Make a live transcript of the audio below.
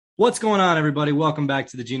What's going on, everybody? Welcome back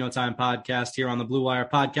to the Geno Time Podcast here on the Blue Wire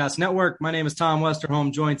Podcast Network. My name is Tom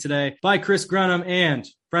Westerholm, joined today by Chris Grenham and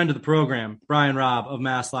friend of the program, Brian Robb of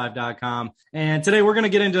MassLive.com. And today we're going to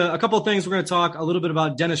get into a couple of things. We're going to talk a little bit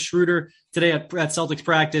about Dennis Schroeder. Today at Celtics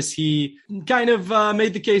practice, he kind of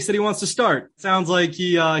made the case that he wants to start. Sounds like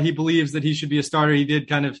he believes that he should be a starter. He did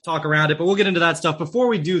kind of talk around it, but we'll get into that stuff. Before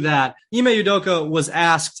we do that, Ime Udoka was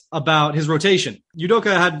asked about his rotation.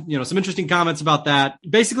 Udoka had, some interesting comments about that.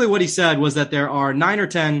 Basically what he said was that there are 9 or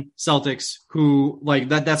 10 Celtics who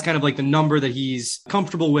that's kind of like the number that he's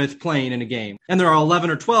comfortable with playing in a game. And there are 11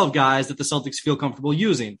 or 12 guys that the Celtics feel comfortable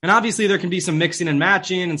using. And obviously there can be some mixing and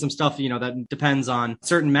matching and some stuff, that depends on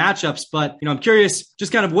certain matchups. But, I'm curious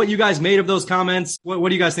just kind of what you guys made of those comments. What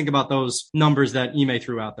do you guys think about those numbers that Ime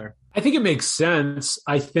threw out there? I think it makes sense.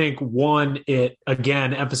 I think, one, it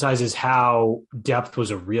again emphasizes how depth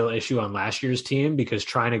was a real issue on last year's team, because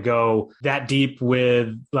trying to go that deep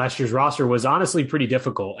with last year's roster was honestly pretty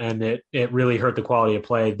difficult, and it really hurt the quality of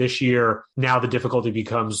play. This year, now the difficulty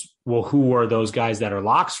becomes, well, who are those guys that are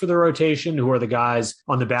locks for the rotation? Who are the guys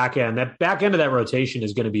on the back end? That back end of that rotation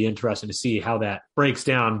is going to be interesting to see how that breaks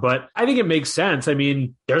down. But I think it makes sense. I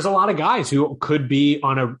mean, there's a lot of guys who could be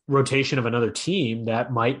on a rotation of another team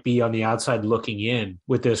that might be on the outside looking in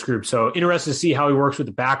with this group. So interested to see how he works with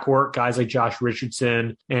the backcourt, guys like Josh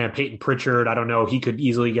Richardson and Peyton Pritchard. I don't know. He could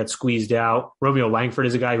easily get squeezed out. Romeo Langford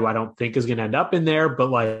is a guy who I don't think is going to end up in there,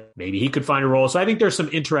 but maybe he could find a role. So I think there's some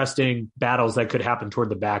interesting battles that could happen toward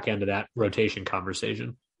the back end of that rotation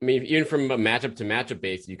conversation. I mean, even from a matchup to matchup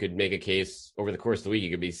base, you could make a case over the course of the week. You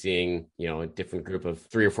could be seeing, a different group of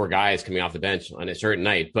 3 or 4 guys coming off the bench on a certain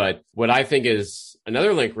night. But what I think is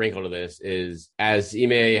another wrinkle to this is, as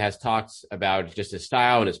Ime has talked about just his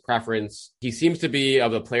style and his preference, he seems to be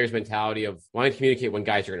of the player's mentality of wanting to communicate when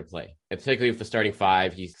guys are going to play. And particularly with the starting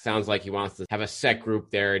 5, he sounds like he wants to have a set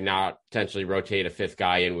group there, not potentially rotate a 5th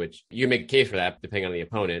guy in, which you can make a case for that depending on the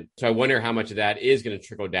opponent. So I wonder how much of that is going to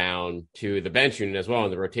trickle down to the bench unit as well,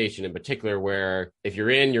 in the rotation in particular, where if you're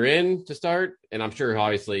in to start. And I'm sure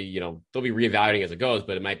obviously, they'll be reevaluating as it goes,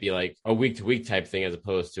 but it might be like a week to week type thing as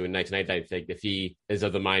opposed to a night to night type thing. If he is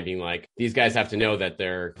of the mind being like, these guys have to know that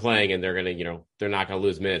they're playing and they're going to, they're not going to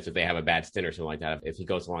lose minutes if they have a bad stint or something like that, if he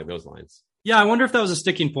goes along those lines. Yeah, I wonder if that was a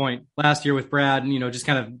sticking point last year with Brad. And, just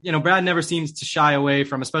kind of, Brad never seems to shy away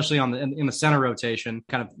from, especially in the center rotation,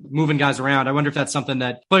 kind of moving guys around. I wonder if that's something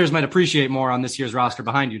that players might appreciate more on this year's roster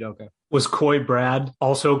behind Udoka. Was Coy Brad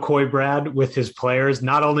also Coy Brad with his players?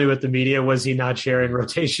 Not only with the media was he not sharing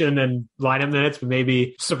rotation and lineup minutes, but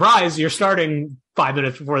maybe, surprise, you're starting 5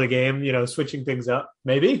 minutes before the game, switching things up.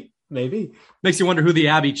 Maybe. Makes you wonder who the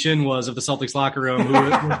Abby Chin was of the Celtics locker room, who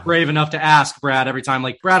was brave enough to ask Brad every time,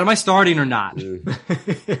 Brad, am I starting or not?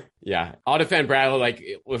 Yeah, I'll defend Brad.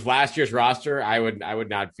 With last year's roster, I would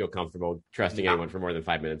not feel comfortable trusting anyone for more than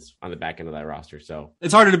 5 minutes on the back end of that roster. So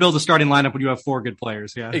it's harder to build a starting lineup when you have 4 good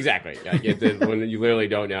players. Yeah, exactly. Yeah, when you literally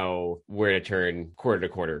don't know where to turn quarter to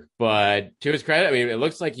quarter. But to his credit, I mean, it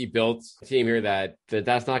looks like he built a team here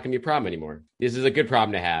that's not going to be a problem anymore. This is a good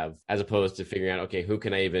problem to have, as opposed to figuring out, okay, who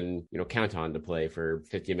can I even count on to play for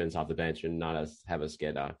 15 minutes off the bench and not have us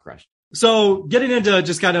get crushed. So getting into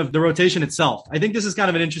just kind of the rotation itself, I think this is kind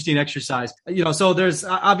of an interesting exercise. So there's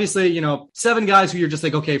obviously, 7 guys who you're just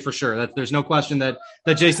like, okay, for sure, that there's no question that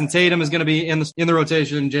Jason Tatum is going to be in the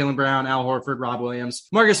rotation, Jaylen Brown, Al Horford, Rob Williams,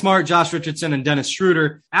 Marcus Smart, Josh Richardson, and Dennis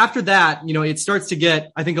Schroeder. After that, it starts to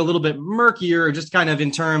get, I think, a little bit murkier, just kind of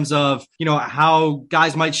in terms of, how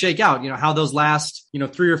guys might shake out, how those last,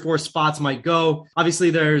 3 or 4 spots might go. Obviously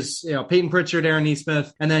there's, Peyton Pritchard, Aaron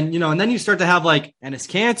Nesmith, and then you start to have Enes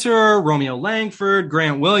Kanter, Romeo Langford,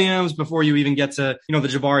 Grant Williams, before you even get to, the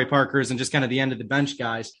Jabari Parkers and just kind of the end of the bench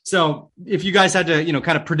guys. So if you guys had to,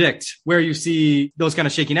 kind of predict where you see those kind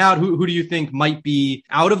of shaking out, who do you think might be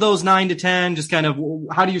out of those 9 to 10? Just kind of,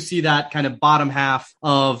 how do you see that kind of bottom half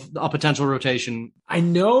of a potential rotation? I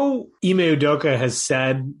know Ime Udoka has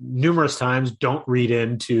said numerous times, don't read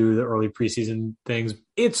into the early preseason things.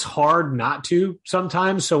 It's hard not to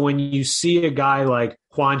sometimes. So when you see a guy like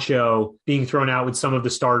Juancho being thrown out with some of the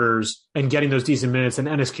starters and getting those decent minutes, and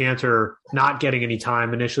Enes Kanter not getting any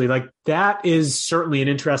time initially, that is certainly an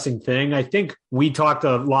interesting thing. I think we talked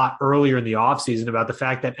a lot earlier in the offseason about the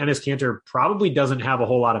fact that Enes Kanter probably doesn't have a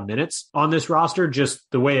whole lot of minutes on this roster, just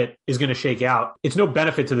the way it is going to shake out. It's no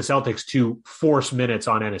benefit to the Celtics to force minutes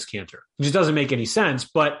on Enes Kanter. It just doesn't make any sense.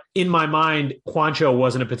 But in my mind, Juancho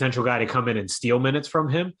wasn't a potential guy to come in and steal minutes from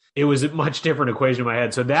him. It was a much different equation in my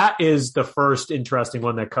head. So that is the first interesting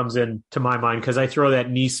one that comes in to my mind, because I throw that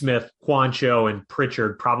Nesmith Juancho and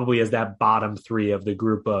Pritchard probably as that bottom three of the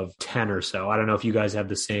group of 10 or so. I don't know if you guys have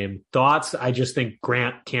the same thoughts. I just think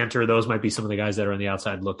Grant, Cantor, those might be some of the guys that are on the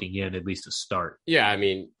outside looking in, at least to start. Yeah, I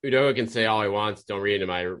mean, Udoka can say all he wants, don't read into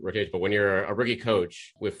my rotation, but when you're a rookie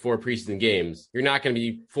coach with 4 preseason games, you're not going to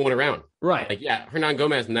be fooling around. Right. Like, yeah, Hernan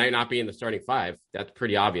Gomez might not be in the starting 5. That's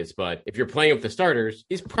pretty obvious. But if you're playing with the starters,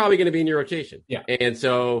 he's probably going to be in your rotation. Yeah. And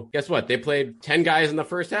so guess what? They played 10 guys in the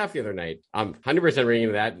first half the other night. I'm 100% reading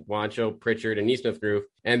into that. Juancho, Pritchard, and Neesmith group.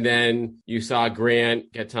 And then you saw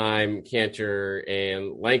Grant get time, Cantor,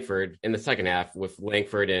 and Langford in the second half, with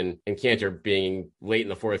Langford and Cantor being late in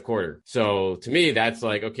the fourth quarter. So to me, that's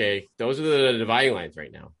like, okay, those are the dividing lines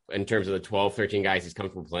right now. In terms of the 12, 13 guys he's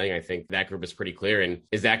comfortable playing, I think that group is pretty clear. And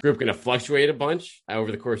is that group going to fluctuate a bunch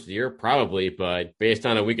over the course of the year? Probably. But based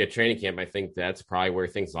on a week of training camp, I think that's probably where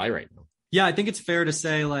things lie right now. Yeah, I think it's fair to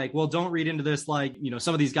say, like, well, don't read into this like,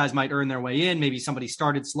 some of these guys might earn their way in. Maybe somebody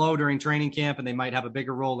started slow during training camp and they might have a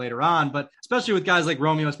bigger role later on. But especially with guys like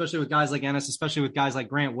Romeo, especially with guys like Ennis, especially with guys like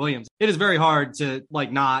Grant Williams, it is very hard to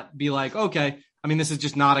not be like, okay, I mean, this is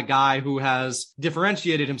just not a guy who has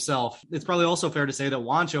differentiated himself. It's probably also fair to say that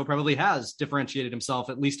Juancho probably has differentiated himself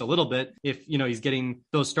at least a little bit if, he's getting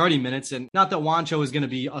those starting minutes. And not that Juancho is going to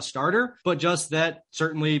be a starter, but just that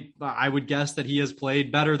certainly I would guess that he has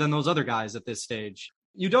played better than those other guys at this stage.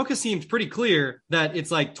 Udoka seems pretty clear that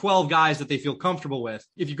it's like 12 guys that they feel comfortable with.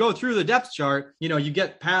 If you go through the depth chart, you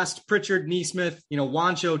get past Pritchard, Neesmith,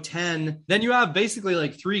 Juancho 10, then you have basically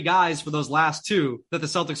like 3 guys for those last 2 that the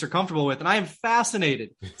Celtics are comfortable with. And I am fascinated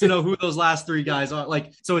to know who those last 3 guys are.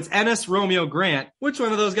 Like, so it's Ennis, Romeo, Grant. Which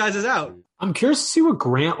one of those guys is out? I'm curious to see what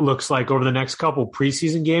Grant looks like over the next couple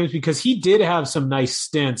preseason games, because he did have some nice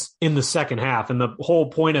stints in the second half. And the whole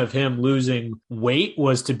point of him losing weight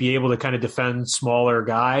was to be able to kind of defend smaller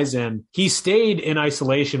guys. And he stayed in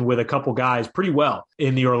isolation with a couple guys pretty well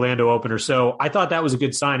in the Orlando opener. So I thought that was a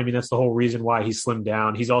good sign. I mean, that's the whole reason why he slimmed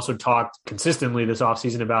down. He's also talked consistently this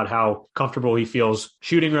offseason about how comfortable he feels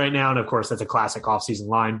shooting right now. And of course, that's a classic offseason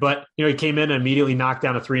line. But, he came in and immediately knocked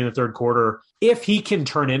down a 3 in the third quarter. If he can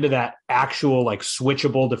turn into that actual like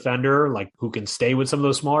switchable defender, like who can stay with some of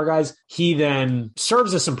those smaller guys, he then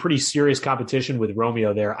serves as some pretty serious competition with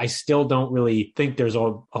Romeo there. I still don't really think there's a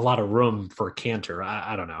lot of room for Cantor.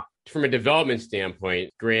 I don't know. From a development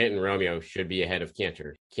standpoint, Grant and Romeo should be ahead of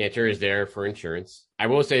Cantor. Cantor is there for insurance. I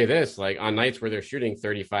will say this, like on nights where they're shooting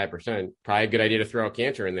 35%, probably a good idea to throw a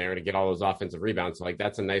Cantor in there to get all those offensive rebounds. So like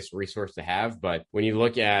that's a nice resource to have. But when you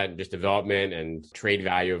look at just development and trade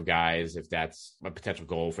value of guys, if that's a potential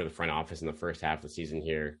goal for the front office in the first half of the season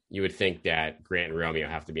here, you would think that Grant and Romeo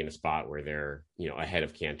have to be in a spot where they're, ahead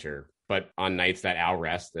of Cantor. But on nights that Al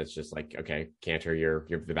rests, that's just like, okay, Cantor, you're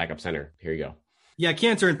the backup center. Here you go. Yeah,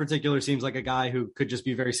 Cantor in particular seems like a guy who could just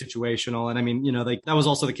be very situational. And I mean, that was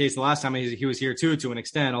also the case the last time he was here too, to an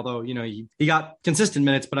extent, although, he got consistent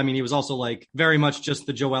minutes, but I mean, he was also like very much just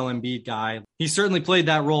the Joel Embiid guy. He certainly played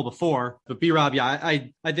that role before, but B-Rob, yeah,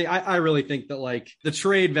 I really think that like the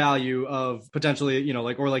trade value of potentially,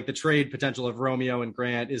 the trade potential of Romeo and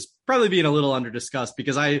Grant is probably being a little under discussed,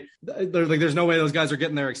 because there's no way those guys are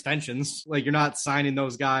getting their extensions. Like, you're not signing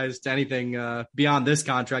those guys to anything beyond this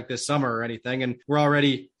contract this summer or anything. And we're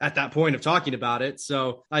already at that point of talking about it.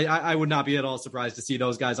 So I would not be at all surprised to see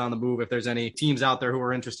those guys on the move if there's any teams out there who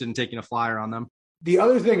are interested in taking a flyer on them. The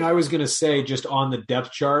other thing I was going to say just on the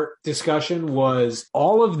depth chart discussion was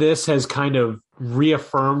all of this has kind of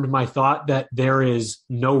reaffirmed my thought that there is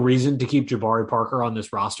no reason to keep Jabari Parker on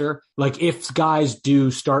this roster. Like, if guys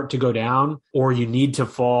do start to go down, or you need to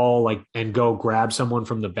fall and go grab someone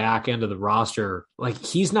from the back end of the roster,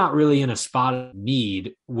 he's not really in a spot of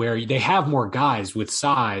need where they have more guys with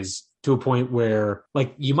size to a point where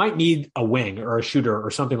you might need a wing or a shooter or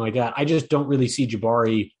something like that. I just don't really see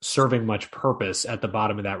Jabari serving much purpose at the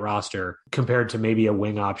bottom of that roster compared to maybe a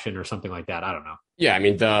wing option or something like that. I don't know. Yeah, I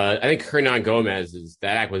mean, I think Hernan Gomez,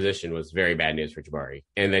 that acquisition was very bad news for Jabari.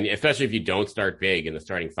 And then especially if you don't start big in the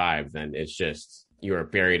starting 5, then it's just, you are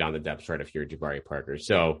buried on the depth chart if you're Jabari Parker.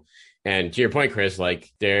 So, and to your point, Chris,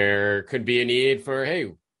 there could be a need for,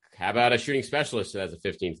 hey, how about a shooting specialist as a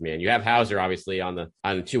 15th man? You have Hauser obviously on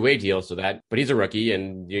the two-way deal, but he's a rookie,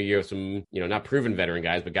 and you have some, not proven veteran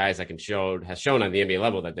guys, but guys that has shown on the NBA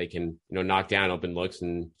level that they can, knock down open looks,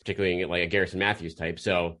 and particularly like a Garrison Matthews type.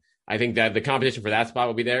 So I think that the competition for that spot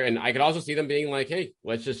will be there. And I could also see them being like, hey,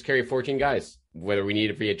 let's just carry 14 guys, whether we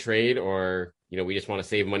need it via trade or, we just want to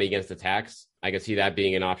save money against the tax. I could see that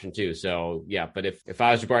being an option too. So yeah, but if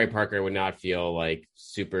I was Jabari Parker, I would not feel like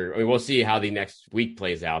super, I mean, we'll see how the next week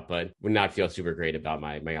plays out, but would not feel super great about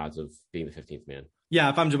my odds of being the 15th man. Yeah,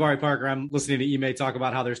 if I'm Jabari Parker, I'm listening to Ime talk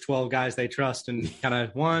about how there's 12 guys they trust and kind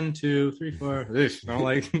of 1, 2, 3, 4. I don't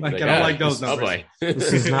like those numbers. Oh boy.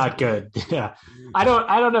 This is not good. Yeah. I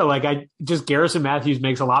don't know. Garrison Matthews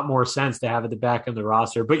makes a lot more sense to have at the back of the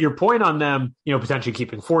roster. But your point on them, potentially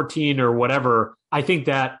keeping 14 or whatever, I think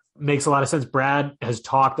that makes a lot of sense. Brad has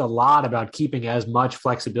talked a lot about keeping as much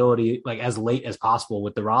flexibility as late as possible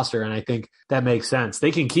with the roster, and I think that makes sense.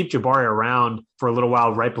 They can keep Jabari around for a little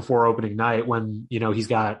while right before opening night when he's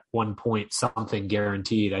got 1 point something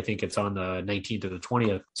guaranteed. I think it's on the 19th or the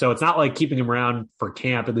 20th. So it's not like keeping him around for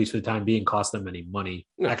camp, at least for the time being, cost them any money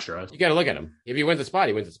extra. You got to look at him. If he wins the spot,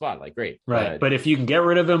 he wins the spot. Great. Right. But if you can get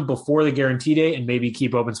rid of him before the guarantee date and maybe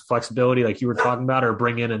keep open some flexibility like you were talking about, or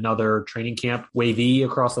bring in another training camp wavy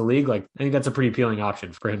across the league, I think that's a pretty appealing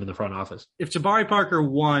option for him in the front office. If Jabari Parker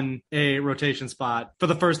won a rotation spot for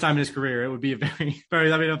the first time in his career, it would be a very,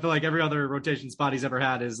 very, I feel like every other rotation spot he's ever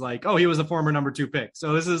had is he was a former number 2 pick.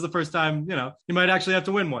 So this is the first time, he might actually have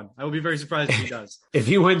to win one. I would be very surprised if he does. If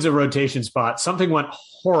he wins a rotation spot, something went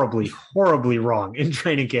horribly, horribly wrong in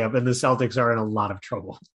training camp, and the Celtics are in a lot of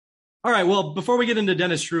trouble. All right, well, before we get into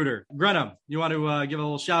Dennis Schroeder, Grenham, you want to give a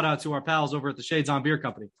little shout out to our pals over at the Shades On Beer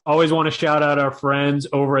Company? Always want to shout out our friends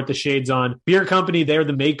over at the Shades On Beer Company. They're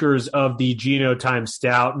the makers of the Genotyme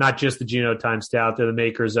Stout, not just the Genotyme Stout. They're the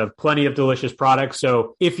makers of plenty of delicious products.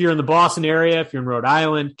 So if you're in the Boston area, if you're in Rhode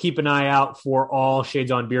Island, keep an eye out for all Shades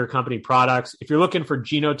On Beer Company products. If you're looking for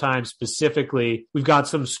Genotyme specifically, we've got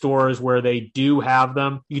some stores where they do have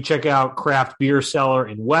them. You can check out Craft Beer Cellar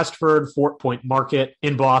in Westford, Fort Point Market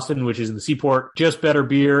in Boston, which is in the Seaport, Just Better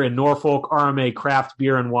Beer in Norfolk, RMA Craft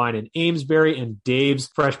Beer and Wine in Amesbury, and Dave's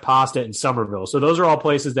Fresh Pasta in Somerville. So those are all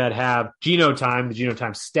places that have Genotyme, the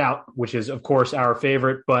Genotyme Stout, which is, of course, our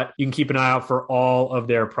favorite, but you can keep an eye out for all of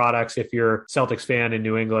their products if you're a Celtics fan in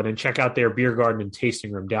New England, and check out their beer garden and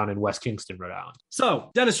tasting room down in West Kingston, Rhode Island. So,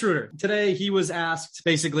 Dennis Schroeder, today he was asked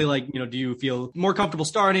basically do you feel more comfortable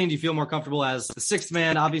starting? Do you feel more comfortable as the sixth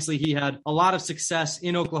man? Obviously, he had a lot of success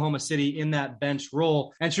in Oklahoma City in that bench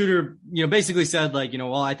role, and Schroeder basically said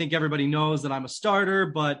well, I think everybody knows that I'm a starter,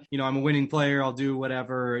 but, I'm a winning player. I'll do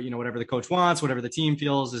whatever the coach wants, whatever the team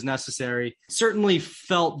feels is necessary. Certainly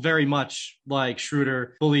felt very much like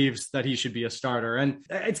Schroeder believes that he should be a starter. And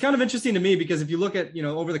it's kind of interesting to me because if you look at,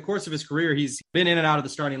 over the course of his career, he's been in and out of the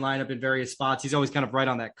starting lineup in various spots. He's always kind of right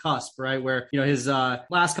on that cusp, right? Where, his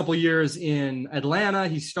last couple of years in Atlanta,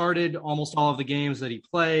 he started almost all of the games that he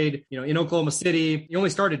played. In Oklahoma City, he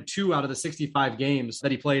only started 2 out of the 65 games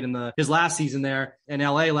that he played in his last season there. In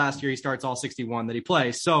LA last year, he starts all 61 that he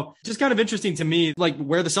plays. So just kind of interesting to me,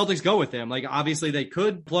 where the Celtics go with him. Obviously they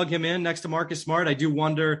could plug him in next to Marcus Smart. I do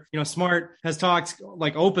wonder, Smart has talked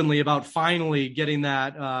openly about finally getting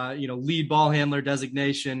that, lead ball handler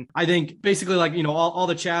designation. I think basically all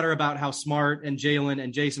the chatter about how Smart and Jalen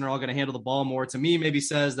and Jason are all going to handle the ball more, to me, maybe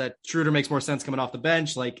says that Schroeder makes more sense coming off the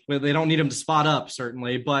bench. They don't need him to spot up,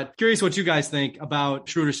 certainly, but curious what you guys think about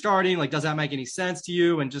Schroeder starting. Does that make any sense to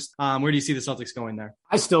you? And just where do you see the Celtics going there?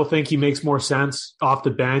 I still think he makes more sense off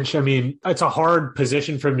the bench. I mean, it's a hard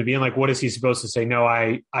position for him to be in. What is he supposed to say? No,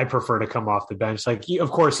 I prefer to come off the bench.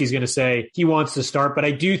 Of course, he's going to say he wants to start, but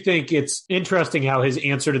I do think it's interesting how his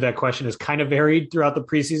answer to that question has kind of varied throughout the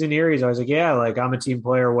preseason year. He's always I'm a team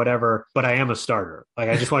player or whatever, but I am a starter.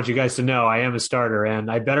 I just want you guys to know I am a starter and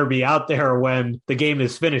I better be out there when the game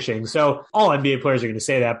is finishing. So all NBA players are going to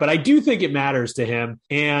say that, but I do think it matters to him.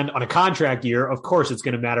 And on a contract year, of course, it's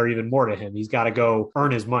going to matter even more to him. He's got to go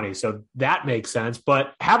earn his money. So that makes sense.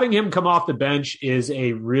 But having him come off the bench is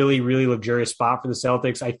a really, really luxurious spot for the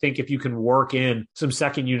Celtics. I think if you can work in some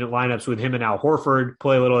second unit lineups with him and Al Horford,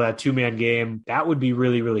 play a little of that 2-man game, that would be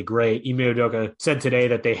really, really great. Ime Udoka said today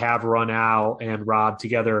that they have run Al and Rob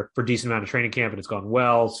together for a decent amount of training camp and it's gone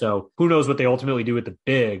well. So who knows what they ultimately do with the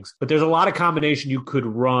bigs, but there's a lot of combination you could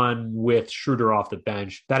run with Schroeder off the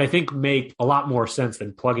bench that I think make a lot more sense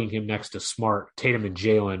than plugging him next to Smart, Tatum, and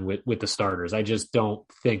Jalen with the starters. I just don't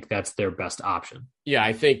think that's their best option. Yeah,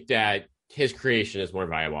 I think that his creation is more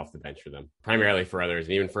valuable off the bench for them, primarily for others,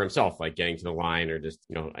 and even for himself, getting to the line or just,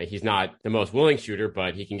 he's not the most willing shooter,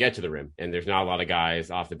 but he can get to the rim. And there's not a lot of guys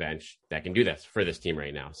off the bench that can do this for this team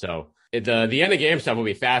right now. So the end of game stuff will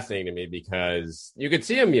be fascinating to me because you could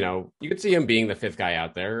see him, being the fifth guy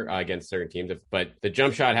out there against certain teams, but the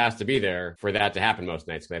jump shot has to be there for that to happen most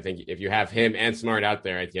nights. Because I think if you have him and Smart out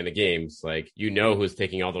there at the end of games, who's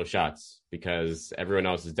taking all those shots because everyone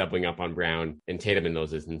else is doubling up on Brown and Tatum in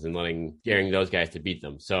those instances and daring those guys to beat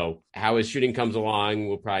them. So how his shooting comes along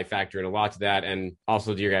will probably factor in a lot to that. And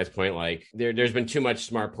also to your guys' point, there's been too much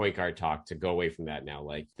Smart point guard talk to go away from that now.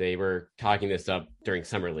 They were talking this up during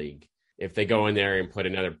Summer League. if they go in there and put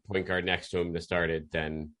another point guard next to him to start it,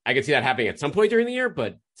 then I could see that happening at some point during the year.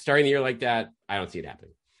 But starting the year like that, I don't see it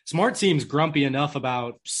happening. Smart seems grumpy enough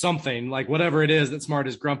about something, like whatever it is that Smart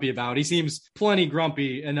is grumpy about. He seems plenty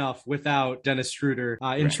grumpy enough without Dennis Schroeder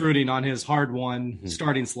intruding on his hard-won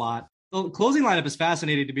starting slot. The closing lineup is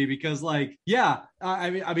fascinating to me because, like, I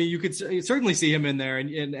mean, you could certainly see him in there,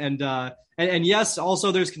 and yes,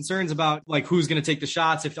 also there's concerns about like who's going to take the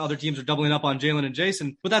shots if other teams are doubling up on Jalen and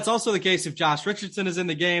Jason. But that's also the case if Josh Richardson is in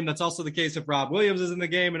the game. That's also the case if Rob Williams is in the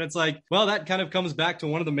game. And it's like, well, that kind of comes back to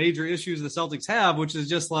one of the major issues the Celtics have, which is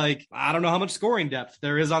just like, I don't know how much scoring depth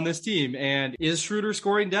there is on this team. And is Schroeder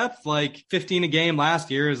scoring depth? Like 15 a game last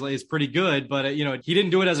year is pretty good, but he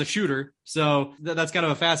didn't do it as a shooter. So that's kind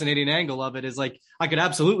of a fascinating angle of it, is like, I could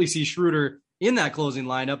absolutely see Schroeder in that closing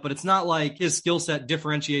lineup, but it's not like his skill set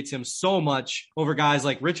differentiates him so much over guys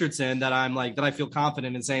like Richardson that I feel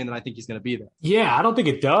confident in saying that I think he's going to be there. Yeah, I don't think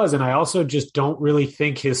it does. And I also just don't really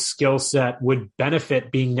think his skill set would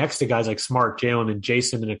benefit being next to guys like Smart, Jalen, and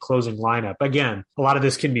Jason in a closing lineup. Again, a lot of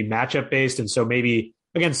this can be matchup based. And so maybe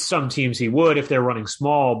against some teams he would if they're running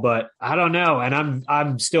small, but I don't know. And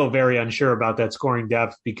I'm still very unsure about that scoring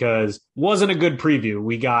depth because wasn't a good preview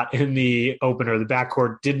we got in the opener. The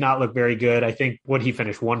backcourt did not look very good. I think he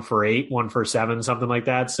finished 1 for 8, 1 for 7, something like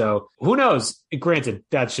that. So who knows? Granted,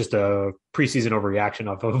 that's just a preseason overreaction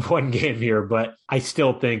off of one game here, but I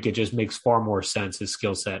still think it just makes far more sense, his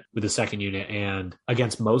skill set with the second unit. And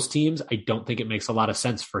against most teams, I don't think it makes a lot of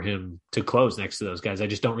sense for him to close next to those guys. I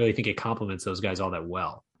just don't really think it complements those guys all that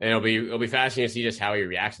well. And it'll be fascinating to see just how he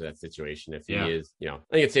reacts to that situation. If he is, I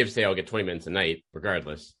think it's safe to say I'll get 20 minutes a night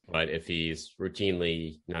regardless. But if he's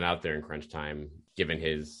routinely not out there in crunch time, given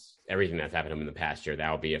everything that's happened to him in the past year, that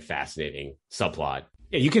will be a fascinating subplot.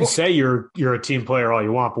 Yeah, you can say you're a team player all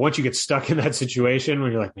you want, but once you get stuck in that situation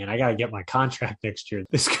where you're like, man, I got to get my contract next year,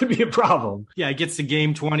 this could be a problem. Yeah, it gets to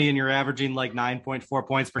game 20 and you're averaging like 9.4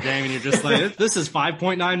 points per game and you're just like, this is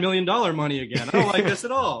 $5.9 million money again. I don't like this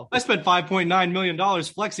at all. I spent $5.9 million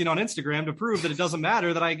flexing on Instagram to prove that it doesn't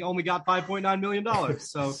matter that I only got $5.9 million.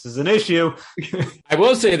 So this is an issue. I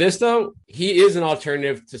will say this, though. He is an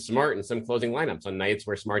alternative to Smart in some closing lineups on nights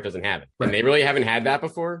where Smart doesn't have it. Right. And they really haven't had that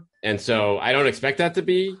before. And so I don't expect that to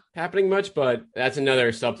be happening much, but that's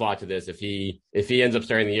another subplot to this. If he ends up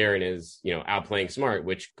starting the year and is, outplaying Smart,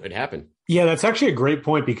 which could happen. Yeah, that's actually a great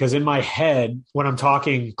point because in my head, when I'm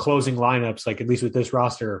talking closing lineups, like at least with this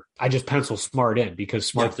roster, I just pencil Smart in because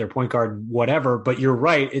Smart's their point guard and whatever. But you're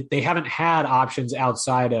right. They haven't had options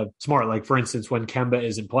outside of Smart. Like, for instance, when Kemba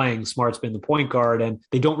isn't playing, Smart's been the point guard and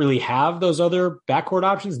they don't really have those other backcourt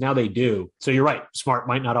options. Now they do. So you're right. Smart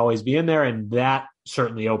might not always be in there. And that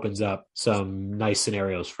certainly opens up some nice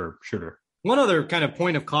scenarios for Schroeder. One other kind of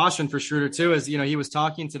point of caution for Schroeder, too, is, he was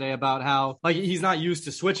talking today about how like he's not used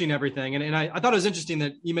to switching everything. And I thought it was interesting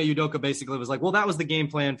that Ime Udoka basically was like, well, that was the game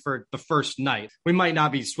plan for the first night. We might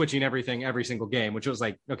not be switching everything every single game, which was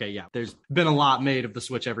like, okay, yeah, there's been a lot made of the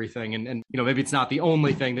switch everything. And maybe it's not the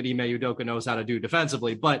only thing that Ime Udoka knows how to do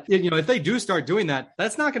defensively. But, if they do start doing that,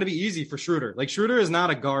 that's not going to be easy for Schroeder. Like, Schroeder is not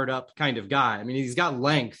a guard up kind of guy. I mean, he's got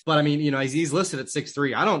length, but I mean, he's listed at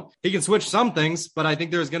 6'3". He can switch some things, but I think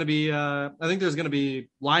there's going to be,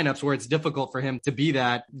 lineups where it's difficult for him to be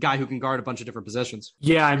that guy who can guard a bunch of different positions.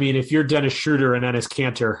 Yeah, I mean, if you're Dennis Schroeder and Enes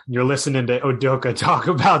Kanter, you're listening to Udoka talk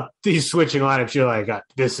about these switching lineups, you're like,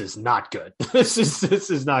 this is not good. This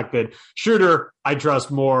is not good. Schroeder, I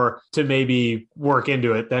trust more to maybe work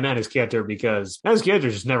into it than Enes Kanter because Enes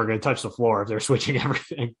Kanter's just never going to touch the floor if they're switching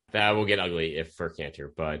everything. That will get ugly if for Kanter,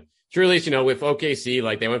 but sure, at least, with OKC,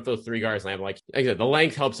 like they went for those 3 guards, like I said, the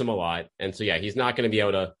length helps him a lot. And so, yeah, he's not going to be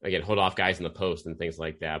able to, again, hold off guys in the post and things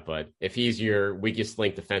like that. But if he's your weakest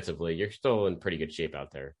link defensively, you're still in pretty good shape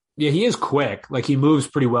out there. Yeah, he is quick. Like he moves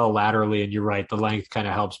pretty well laterally. And you're right. The length kind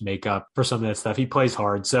of helps make up for some of that stuff. He plays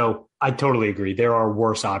hard. So I totally agree. There are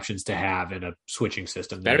worse options to have in a switching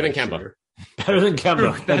system. Better than Kemba. Better than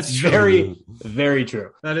Kemba. That's very, very true.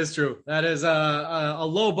 That is true. That is a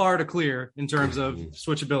low bar to clear in terms of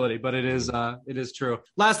switchability, but it is true.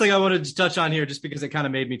 Last thing I wanted to touch on here, just because it kind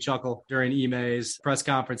of made me chuckle during Ime's press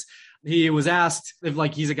conference. He was asked if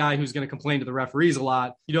he's a guy who's going to complain to the referees a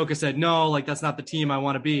lot. Udoka said, no, that's not the team I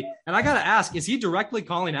want to be. And I got to ask, is he directly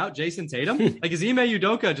calling out Jason Tatum? Is Ime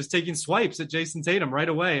Udoka just taking swipes at Jason Tatum right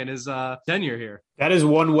away in his tenure here? That is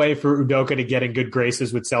one way for Udoka to get in good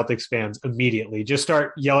graces with Celtics fans immediately. Just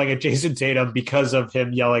start yelling at Jason Tatum because of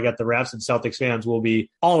him yelling at the refs, and Celtics fans will be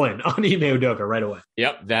all in on Ime Udoka right away.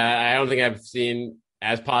 Yep. That I don't think I've seen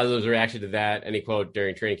as positive a reaction to that, any quote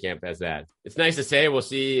during training camp as that. It's nice to say. We'll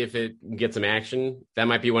see if it gets some action. That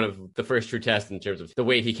might be one of the first true tests in terms of the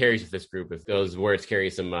weight he carries with this group, if those words carry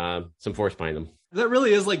some force behind them. That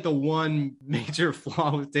really is like the one major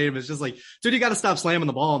flaw with Tatum. It's just like, dude, you got to stop slamming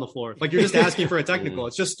the ball on the floor. Like, you're just asking for a technical.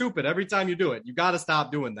 It's just stupid every time you do it. You got to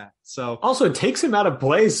stop doing that. So also, it takes him out of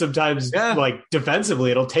place sometimes. Yeah. Like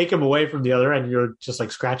defensively, it'll take him away from the other end. You're just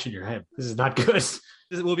like scratching your head. This is not good.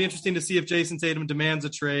 It will be interesting to see if Jason Tatum demands a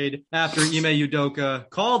trade after Ime Udoka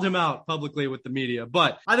called him out publicly with the media.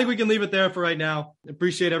 But I think we can leave it there for right now.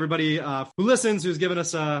 Appreciate everybody who listens, who's given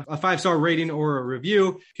us a 5-star rating or a review.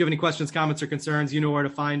 If you have any questions, comments, or concerns, you know where to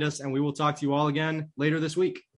find us. And we will talk to you all again later this week.